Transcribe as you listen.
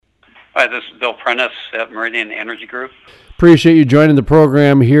Hi, this is Bill Prentice at Meridian Energy Group. Appreciate you joining the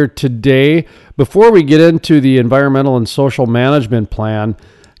program here today. Before we get into the environmental and social management plan,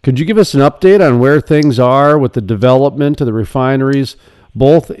 could you give us an update on where things are with the development of the refineries,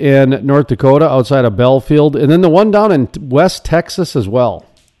 both in North Dakota outside of Belfield, and then the one down in West Texas as well?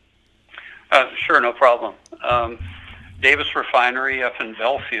 Sure, no problem. Davis Refinery up in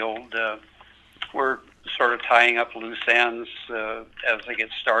Belfield, we're sort of tying up loose ends as they get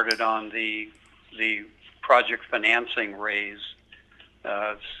started on the project financing raise.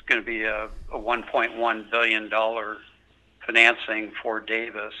 It's going to be a $1.1 billion financing for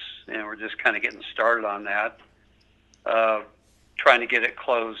Davis, and we're just kind of getting started on that. Trying to get it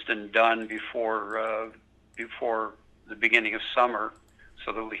closed and done before the beginning of summer,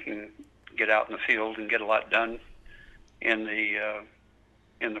 so that we can get out in the field and get a lot done in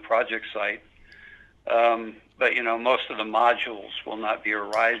the project site. But most of the modules will not be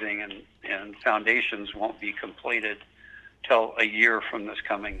arriving, and foundations won't be completed till a year from this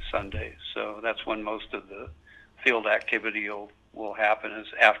coming Sunday. So that's when most of the field activity will happen, is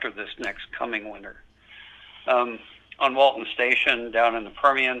after this next coming winter. On Walton Station down in the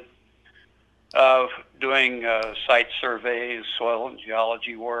Permian, doing site surveys, soil and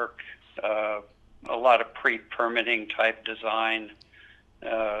geology work, a lot of pre-permitting type design,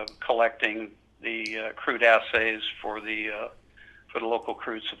 collecting the crude assays for the local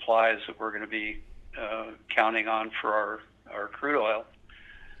crude supplies that we're going to be counting on for our crude oil,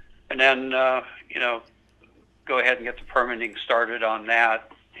 and then go ahead and get the permitting started on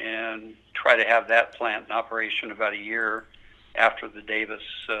that, and try to have that plant in operation about a year after the Davis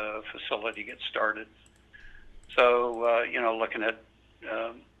facility gets started. So looking at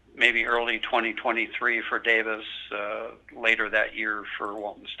maybe early 2023 for Davis, later that year for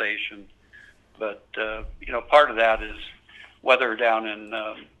Walton Station. But part of that is weather down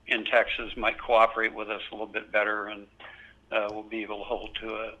in Texas might cooperate with us a little bit better, and we'll be able to hold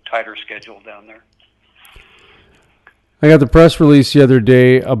to a tighter schedule down there. I got the press release the other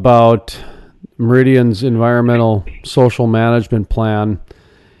day about Meridian's environmental social management plan.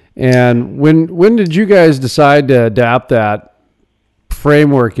 And when did you guys decide to adapt that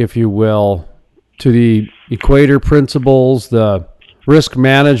framework, if you will, to the equator principles, the risk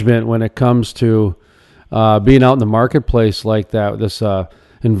management when it comes to being out in the marketplace like that, this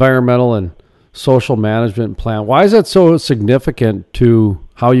environmental and social management plan? Why is that so significant to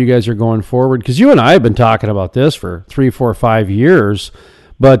how you guys are going forward? Because you and I have been talking about this for 3, 4, 5 years,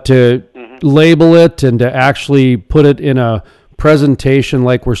 but to label it and to actually put it in a presentation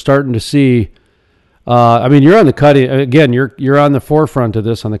like we're starting to see. You're on the cutting again. You're on the forefront of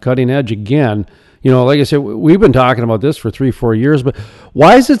this, on the cutting edge again. Like I said, we've been talking about this for 3, 4 years. But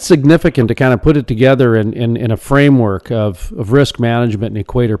why is it significant to kind of put it together in a framework of risk management and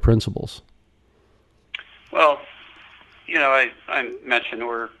equator principles? Well, I mentioned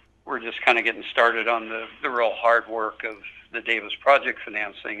we're just kind of getting started on the real hard work of the Davis project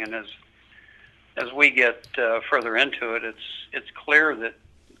financing, and as we get further into it, it's clear that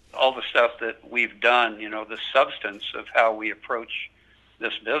all the stuff that we've done, the substance of how we approach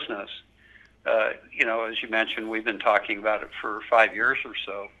this business, as you mentioned, we've been talking about it for 5 years or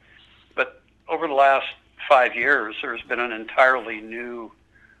so. But over the last 5 years, there's been an entirely new,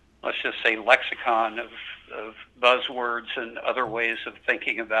 let's just say, lexicon of buzzwords and other ways of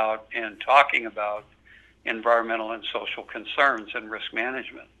thinking about and talking about environmental and social concerns and risk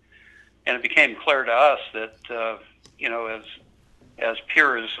management. And it became clear to us that, as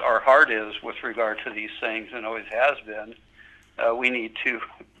pure as our heart is with regard to these things, and always has been, we need to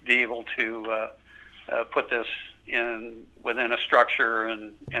be able to put this within a structure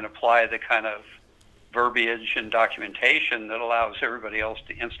and apply the kind of verbiage and documentation that allows everybody else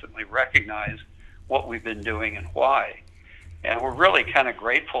to instantly recognize what we've been doing and why. And we're really kind of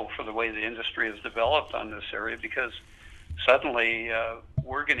grateful for the way the industry has developed on this area, because suddenly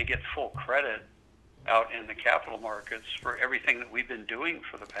we're going to get full credit out in the capital markets for everything that we've been doing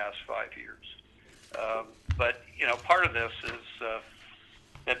for the past 5 years. But part of this is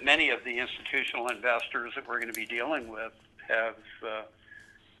that many of the institutional investors that we're going to be dealing with have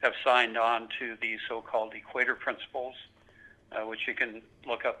signed on to the so-called equator principles, which you can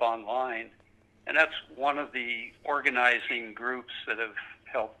look up online. And that's one of the organizing groups that have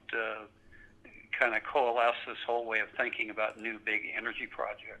helped kind of coalesce this whole way of thinking about new big energy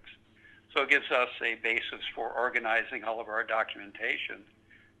projects. So it gives us a basis for organizing all of our documentation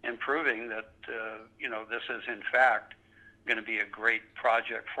and proving that this is in fact going to be a great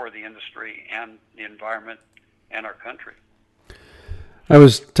project for the industry and the environment and our country. I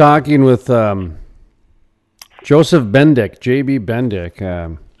was talking with Joseph Bendick, J.B.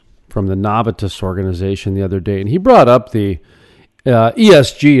 Bendick, from the Navitas organization the other day, and he brought up the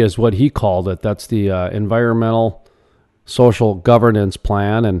ESG is what he called it. That's the environmental social governance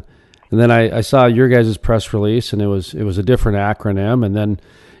plan, and then I saw your guys' press release, and it was a different acronym, and then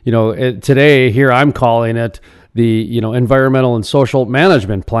today here I'm calling it the environmental and social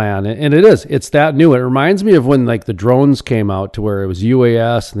management plan, and it's that new. It reminds me of when like the drones came out, to where it was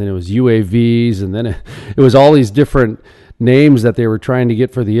UAS, and then it was UAVs, and then it was all these different names that they were trying to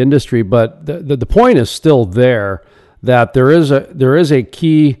get for the industry. But the point is still there, that there is a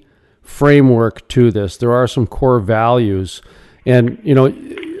key framework to this. There are some core values, and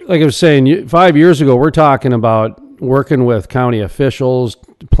like I was saying, 5 years ago, we're talking about working with county officials,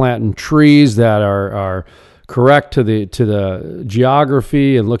 planting trees that are correct to the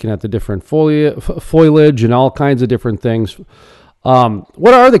geography, and looking at the different foliage and all kinds of different things.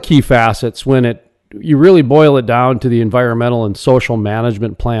 What are the key facets when you really boil it down to the environmental and social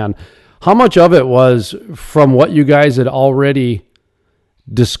management plan? How much of it was from what you guys had already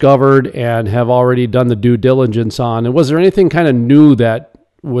discovered and have already done the due diligence on? And was there anything kind of new that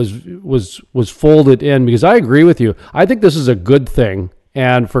was folded in? Because I agree with you. I think this is a good thing.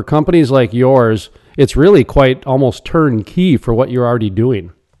 And for companies like yours, it's really quite almost turnkey for what you're already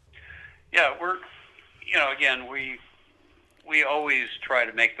doing. Yeah, again, we always try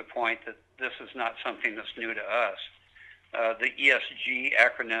to make the point that this is not something that's new to us. The ESG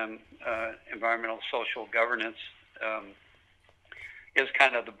acronym, environmental social governance, is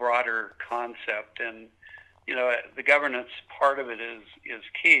kind of the broader concept, and the governance part of it is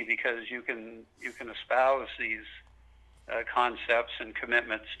key, because you can espouse these concepts and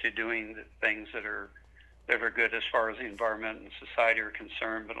commitments to doing the things that are good as far as the environment and society are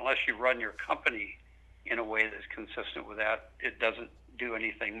concerned. But unless you run your company in a way that's consistent with that, it doesn't do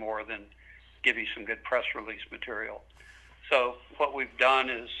anything more than give you some good press release material. So what we've done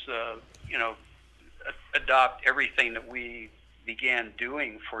is, adopt everything that we began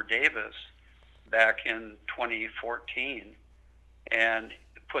doing for Davis back in 2014 and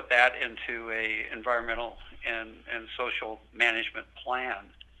put that into a environmental and social management plan,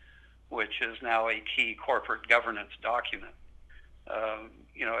 which is now a key corporate governance document.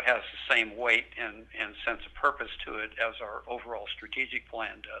 It has the same weight and sense of purpose to it as our overall strategic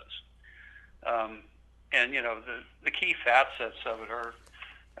plan does. The key facets of it are,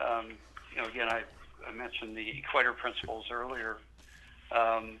 again, I mentioned the Equator Principles earlier.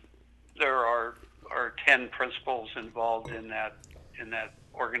 There are 10 principles involved in that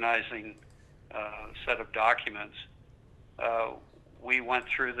organizing set of documents. We went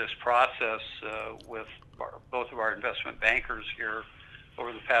through this process with both of our investment bankers here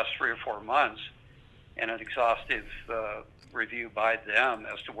over the past 3 or 4 months, and an exhaustive review by them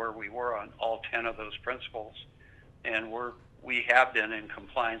as to where we were on all 10 of those principles, and we have been in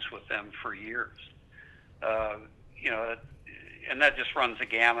compliance with them for years. And that just runs a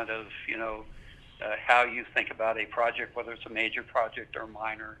gamut of how you think about a project, whether it's a major project or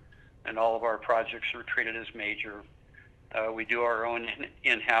minor, and all of our projects are treated as major. We do our own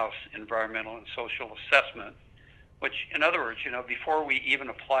in-house environmental and social assessment, which, in other words, before we even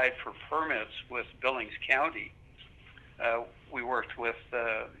applied for permits with Billings County, we worked with,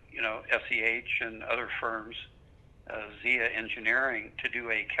 SEH and other firms, Zia Engineering, to do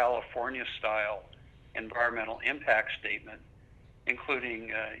a California-style environmental impact statement,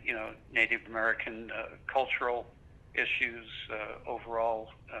 including, Native American cultural issues,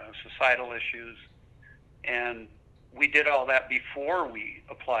 overall societal issues, and we did all that before we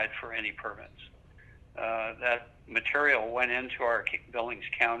applied for any permits. That material went into our Billings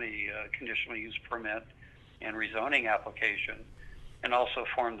County conditional use permit and rezoning application, and also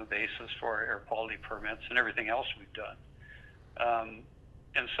formed the basis for our air quality permits and everything else we've done.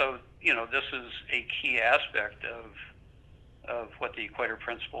 And so, this is a key aspect of what the Equator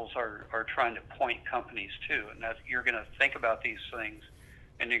Principles are trying to point companies to, and that you're going to think about these things,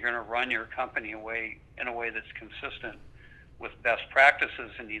 and you're going to run your company in a way that's consistent with best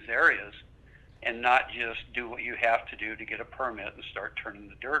practices in these areas, and not just do what you have to do to get a permit and start turning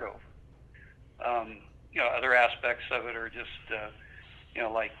the dirt over. Other aspects of it are just,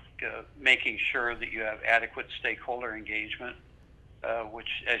 making sure that you have adequate stakeholder engagement, which,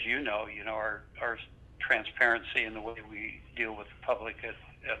 as our transparency in the way we deal with the public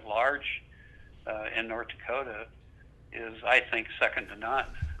at large in North Dakota is, I think, second to none.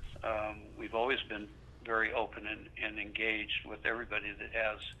 We've always been very open and engaged with everybody that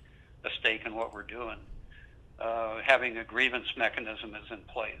has a stake in what we're doing. Having a grievance mechanism is in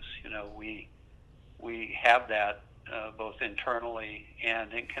place. We have that both internally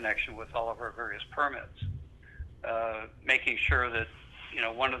and in connection with all of our various permits. Making sure that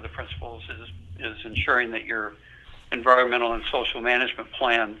one of the principles is ensuring that your environmental and social management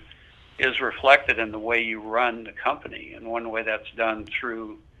plan is reflected in the way you run the company. And one way that's done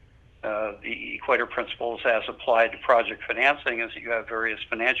through the Equator principles as applied to project financing is that you have various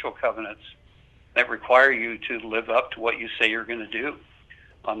financial covenants that require you to live up to what you say you're going to do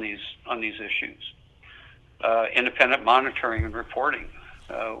on these issues. Independent monitoring and reporting.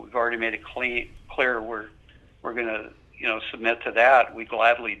 We've already made it clear we're going to submit to that. We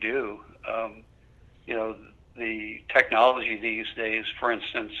gladly do. The technology these days, for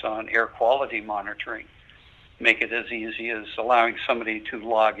instance, on air quality monitoring, make it as easy as allowing somebody to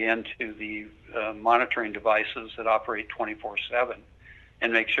log into the monitoring devices that operate 24/7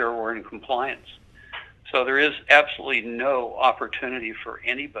 and make sure we're in compliance. So there is absolutely no opportunity for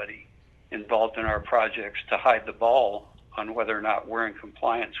anybody involved in our projects to hide the ball on whether or not we're in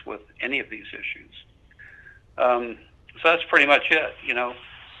compliance with any of these issues. So that's pretty much it.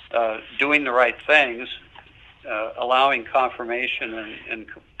 Doing the right things, allowing confirmation and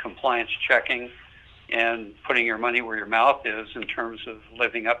compliance checking, and putting your money where your mouth is in terms of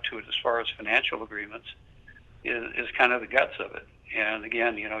living up to it as far as financial agreements is kind of the guts of it. And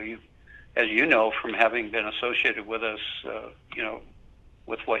again, as you know from having been associated with us,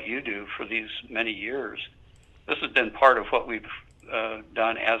 with what you do for these many years, this has been part of what we've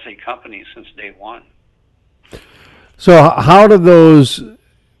done as a company since day one. So how do those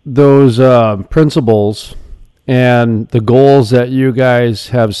principles and the goals that you guys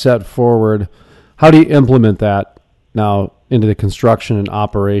have set forward, how do you implement that now into the construction and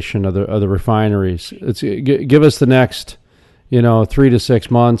operation of the refineries? Give us the next 3 to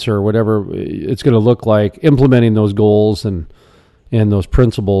 6 months or whatever it's going to look like implementing those goals and those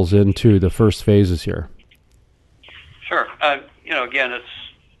principles into the first phases here. Sure. Again,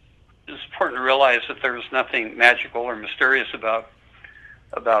 it's important to realize that there's nothing magical or mysterious about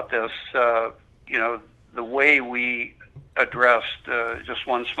this. The way we addressed just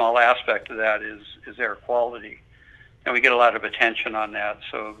one small aspect of that is air quality, and we get a lot of attention on that.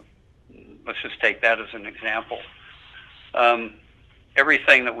 So let's just take that as an example.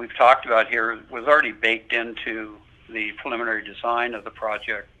 Everything that we've talked about here was already baked into the preliminary design of the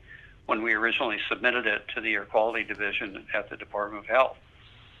project when we originally submitted it to the Air Quality Division at the Department of Health.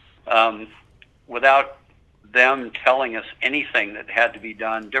 Without them telling us anything that had to be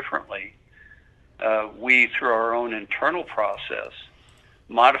done differently, we, through our own internal process,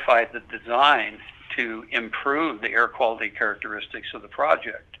 modified the design to improve the air quality characteristics of the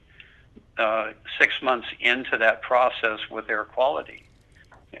project 6 months into that process with air quality.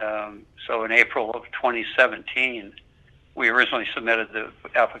 So in April of 2017, we originally submitted the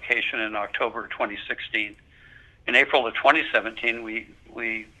application in October 2016. In April of 2017,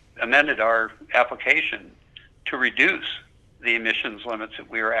 we amended our application to reduce the emissions limits that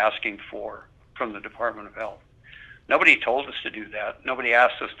we were asking for from the Department of Health. Nobody told us to do that. Nobody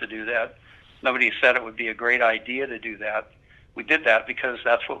asked us to do that. Nobody said it would be a great idea to do that. We did that because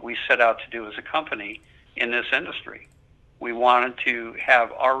that's what we set out to do as a company in this industry. We wanted to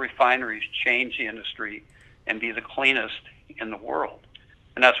have our refineries change the industry and be the cleanest in the world.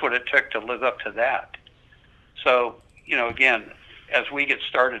 And that's what it took to live up to that. So, again, as we get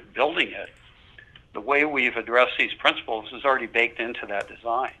started building it, the way we've addressed these principles is already baked into that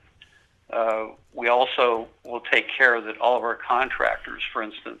design. We also will take care that all of our contractors, for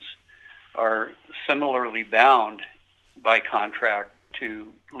instance, are similarly bound by contract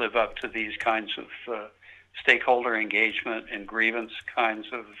to live up to these kinds of stakeholder engagement and grievance kinds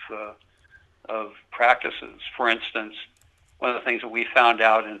of practices. For instance, one of the things that we found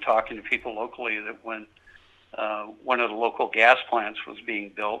out in talking to people locally, that when one of the local gas plants was being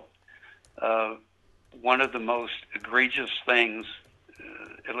built, one of the most egregious things,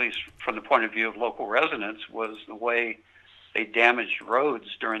 at least from the point of view of local residents, was the way they damaged roads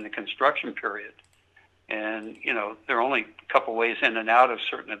during the construction period. And, there are only a couple ways in and out of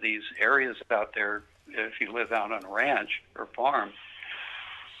certain of these areas out there if you live out on a ranch or farm.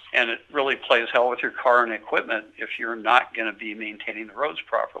 And it really plays hell with your car and equipment if you're not going to be maintaining the roads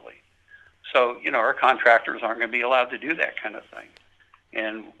properly. So, our contractors aren't going to be allowed to do that kind of thing.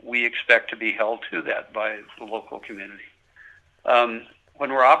 And we expect to be held to that by the local community.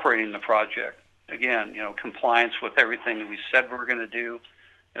 When we're operating the project, again, compliance with everything that we said we're going to do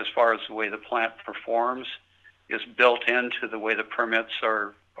as far as the way the plant performs is built into the way the permits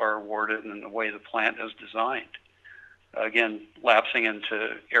are awarded and the way the plant is designed. Again, lapsing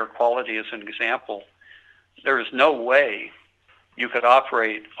into air quality as an example, there is no way you could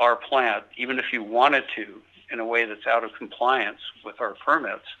operate our plant, even if you wanted to, in a way that's out of compliance with our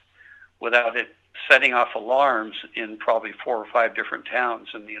permits, without it setting off alarms in probably 4 or 5 different towns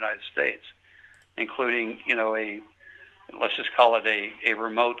in the United States, including, let's just call it a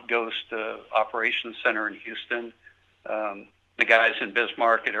remote ghost operations center in Houston. The guys in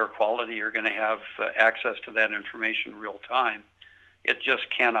Bismarck at Air Quality are going to have access to that information real time. It just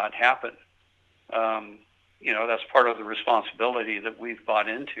cannot happen. That's part of the responsibility that we've bought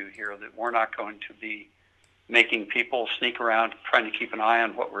into here, that we're not going to be making people sneak around trying to keep an eye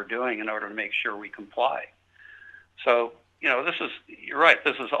on what we're doing in order to make sure we comply. So, you're right,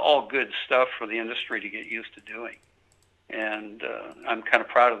 this is all good stuff for the industry to get used to doing. And I'm kind of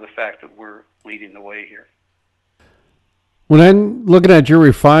proud of the fact that we're leading the way here. When I'm looking at your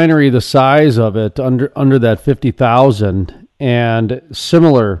refinery, the size of it under that 50,000 and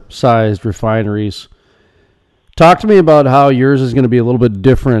similar sized refineries, talk to me about how yours is going to be a little bit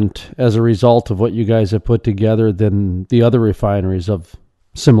different as a result of what you guys have put together than the other refineries of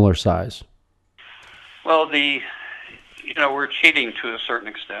similar size. Well, we're cheating to a certain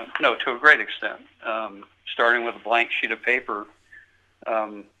extent. No, to a great extent. Starting with a blank sheet of paper,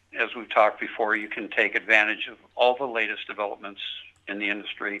 as we've talked before, you can take advantage of all the latest developments in the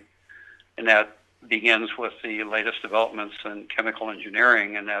industry, and that begins with the latest developments in chemical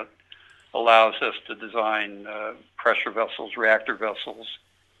engineering, and that allows us to design pressure vessels, reactor vessels,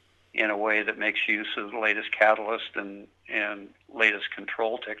 in a way that makes use of the latest catalyst and latest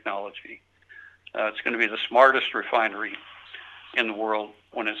control technology. It's going to be the smartest refinery in the world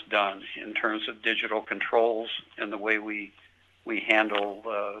when it's done, in terms of digital controls and the way we handle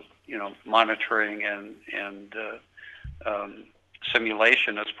monitoring and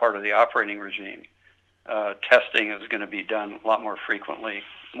simulation as part of the operating regime. Testing is going to be done a lot more frequently,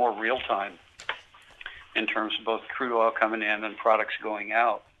 more real time, in terms of both crude oil coming in and products going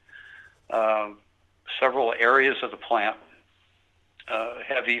out. Several areas of the plant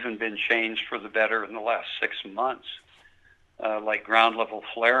have even been changed for the better in the last 6 months, like ground level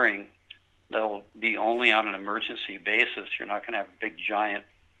flaring. They'll be only on an emergency basis. You're not going to have a big giant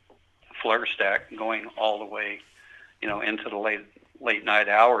flare stack going all the way, into the late night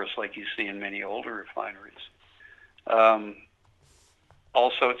hours like you see in many older refineries.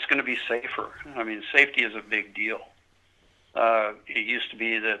 Also, it's going to be safer. I mean, safety is a big deal. It used to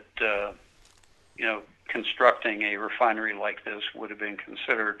be that, constructing a refinery like this would have been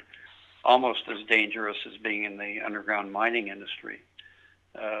considered almost as dangerous as being in the underground mining industry.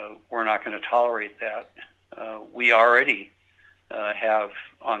 We're not going to tolerate that. We already have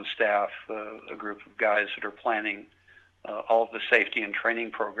on staff a group of guys that are planning all of the safety and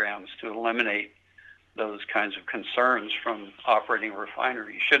training programs to eliminate those kinds of concerns from operating a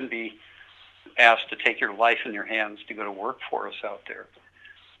refinery. You shouldn't be asked to take your life in your hands to go to work for us out there.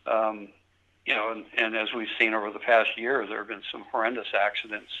 And as we've seen over the past year, there have been some horrendous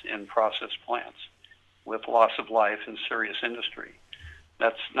accidents in process plants with loss of life and serious industry.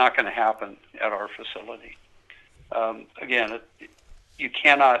 That's not going to happen at our facility. You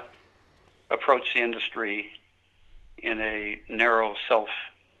cannot approach the industry in a narrow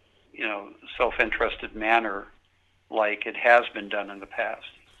self-interested manner like it has been done in the past.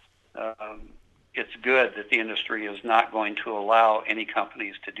 It's good that the industry is not going to allow any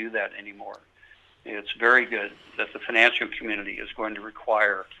companies to do that anymore. It's very good that the financial community is going to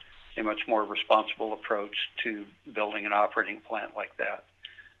require a much more responsible approach to building and operating a plant like that.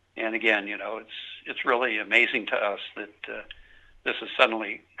 And again, it's really amazing to us that this has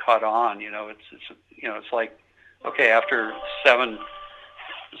suddenly caught on. It's like, okay, after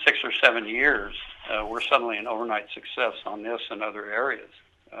 6 or 7 years, we're suddenly an overnight success on this and other areas,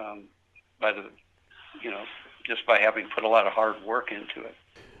 just by having put a lot of hard work into it.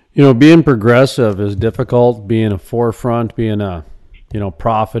 Being progressive is difficult. Being a forefront, being a,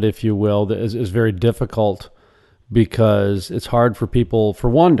 prophet, if you will, is very difficult, because it's hard for people, for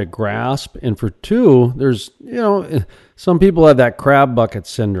one, to grasp, and for two, there's, some people have that crab bucket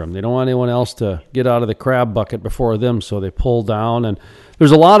syndrome. They don't want anyone else to get out of the crab bucket before them, so they pull down, and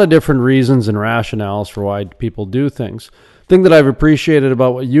there's a lot of different reasons and rationales for why people do things. The thing that I've appreciated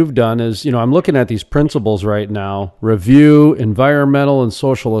about what you've done is, I'm looking at these principles right now: review, environmental and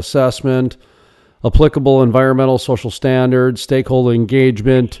social assessment, applicable environmental social standards, stakeholder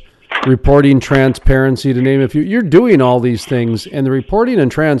engagement, reporting transparency, to name a few. You're doing all these things, and the reporting and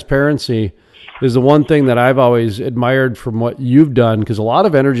transparency is the one thing that I've always admired from what you've done, because a lot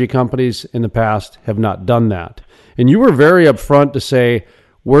of energy companies in the past have not done that. And you were very upfront to say,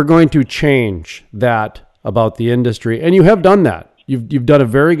 we're going to change that about the industry, and you have done that. You've done a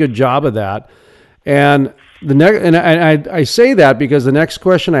very good job of that. And I say that because the next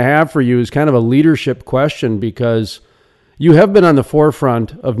question I have for you is kind of a leadership question, because you have been on the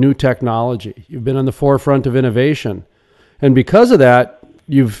forefront of new technology. You've been on the forefront of innovation. And because of that,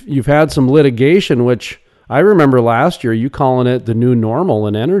 you've had some litigation, which I remember last year, you calling it the new normal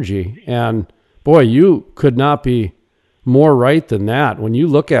in energy. And boy, you could not be more right than that. When you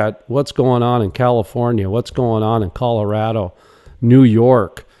look at what's going on in California, what's going on in Colorado, New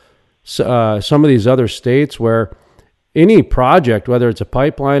York, some of these other states where any project, whether it's a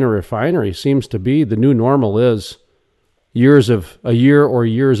pipeline or refinery, seems to be the new normal is years of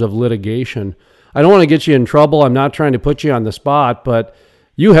litigation. I don't want to get you in trouble. I'm not trying to put you on the spot, but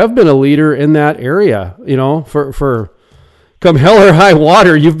you have been a leader in that area, for come hell or high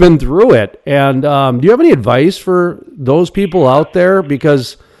water, you've been through it. And do you have any advice for those people out there?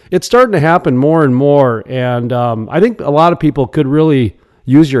 Because it's starting to happen more and more. And I think a lot of people could really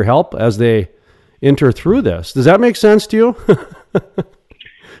use your help as they enter through this. Does that make sense to you?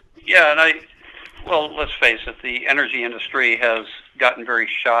 Yeah, well, let's face it, the energy industry has gotten very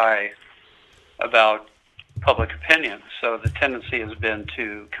shy about public opinion. So the tendency has been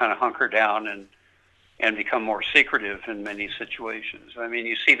to kind of hunker down and become more secretive in many situations. I mean,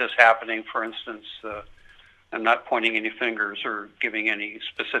 you see this happening, for instance, I'm not pointing any fingers or giving any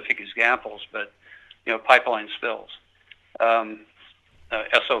specific examples, but, pipeline spills.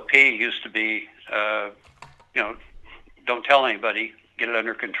 SOP used to be, don't tell anybody, get it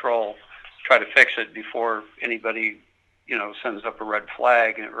under control, try to fix it before anybody, sends up a red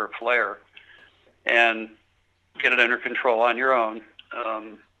flag or a flare, and get it under control on your own.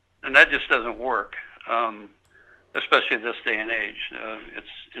 And that just doesn't work, especially this day and age. It's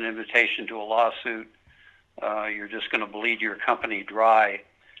an invitation to a lawsuit. You're just going to bleed your company dry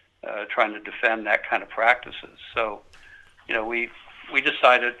trying to defend that kind of practices. So, we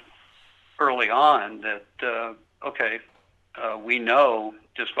decided early on that, we know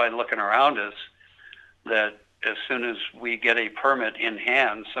just by looking around us that as soon as we get a permit in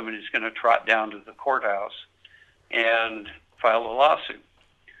hand, somebody's going to trot down to the courthouse and file a lawsuit.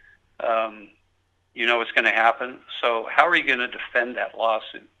 It's going to happen. So how are you going to defend that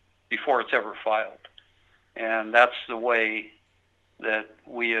lawsuit before it's ever filed? And that's the way that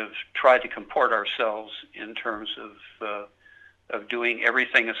we have tried to comport ourselves in terms of doing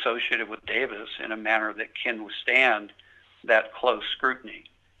everything associated with Davis in a manner that can withstand that close scrutiny.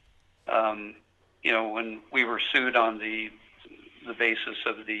 When we were sued on the basis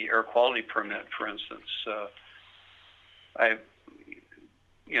of the air quality permit, for instance, I'm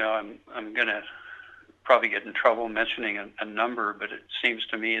going to probably get in trouble mentioning a number, but it seems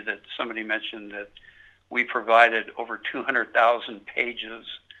to me that somebody mentioned that we provided over 200,000 pages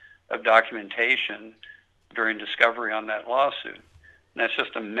of documentation during discovery on that lawsuit. And that's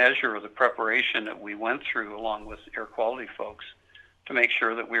just a measure of the preparation that we went through along with air quality folks to make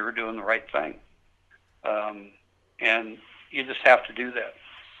sure that we were doing the right thing. And you just have to do that.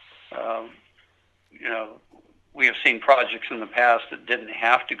 We have seen projects in the past that didn't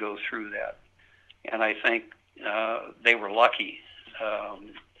have to go through that. And I think they were lucky,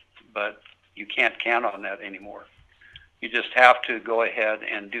 but you can't count on that anymore. You just have to go ahead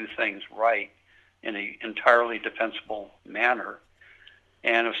and do things right in an entirely defensible manner.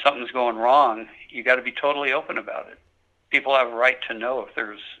 And if something's going wrong, you got to be totally open about it. People have a right to know if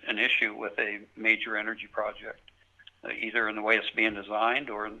there's an issue with a major energy project, either in the way it's being designed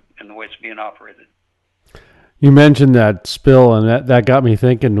or in the way it's being operated. You mentioned that spill, and that got me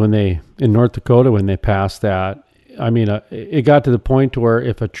thinking in North Dakota, when they passed that, I mean, it got to the point where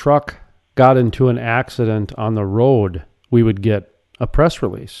if a truck got into an accident on the road, we would get a press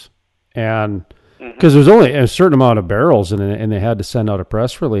release. And because there's only a certain amount of barrels and they had to send out a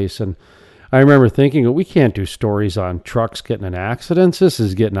press release. And I remember thinking, we can't do stories on trucks getting in accidents. This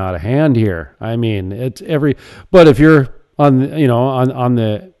is getting out of hand here. I mean, but if you're on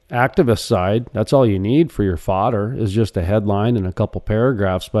the activist side, that's all you need for your fodder is just a headline and a couple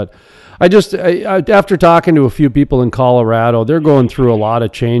paragraphs. But I after talking to a few people in Colorado, they're going through a lot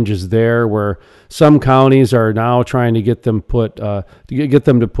of changes there, where some counties are now trying to get them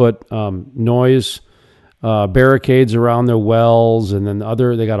to put noise barricades around their wells, and then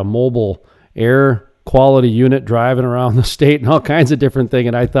they got a mobile air quality unit driving around the state and all kinds of different things.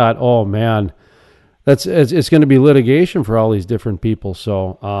 And I thought, oh man, it's going to be litigation for all these different people.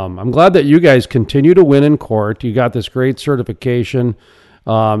 So I'm glad that you guys continue to win in court. You got this great certification.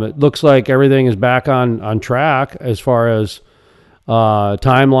 It looks like everything is back on track as far as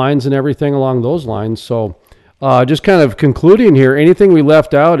timelines and everything along those lines. So just kind of concluding here, anything we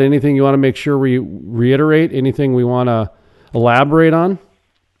left out, anything you want to make sure we reiterate, anything we want to elaborate on?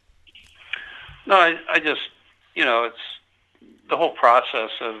 No, I just, it's the whole process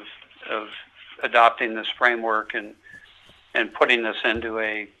of adopting this framework and and putting this into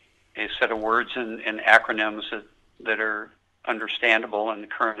a set of words and acronyms that are understandable in the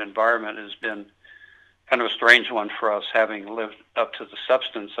current environment has been kind of a strange one for us, having lived up to the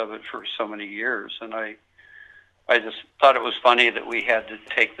substance of it for so many years. And I just thought it was funny that we had to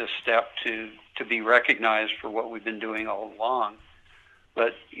take this step to be recognized for what we've been doing all along.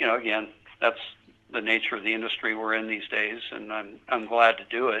 But, again, that's the nature of the industry we're in these days, and I'm glad to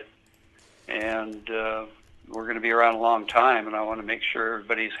do it. And we're going to be around a long time, and I want to make sure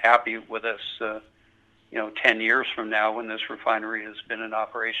everybody's happy with us, 10 years from now when this refinery has been in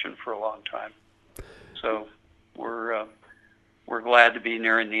operation for a long time. So we're glad to be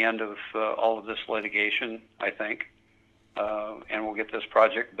nearing the end of all of this litigation, I think, and we'll get this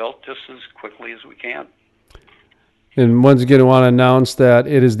project built just as quickly as we can. And once again, I want to announce that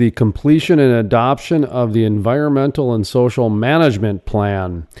it is the completion and adoption of the Environmental and Social Management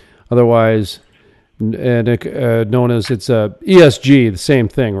Plan, otherwise known as it's ESG, the same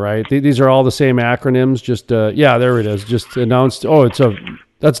thing, right? These are all the same acronyms. Just there it is. Just announced. Oh,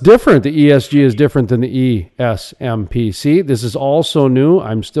 that's different. The ESG is different than the ESMP. See, this is also new.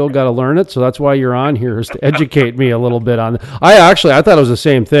 I'm still got to learn it, so that's why you're on here, is to educate me a little bit on it. I thought it was the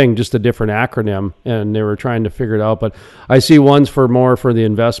same thing, just a different acronym, and they were trying to figure it out. But I see one's more for the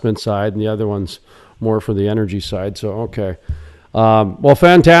investment side, and the other one's more for the energy side. So, okay. Well,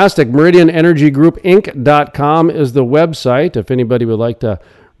 fantastic. MeridianEnergyGroupInc.com is the website if anybody would like to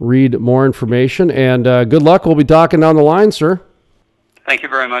read more information. And good luck. We'll be talking down the line, sir. Thank you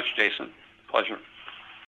very much, Jason. Pleasure.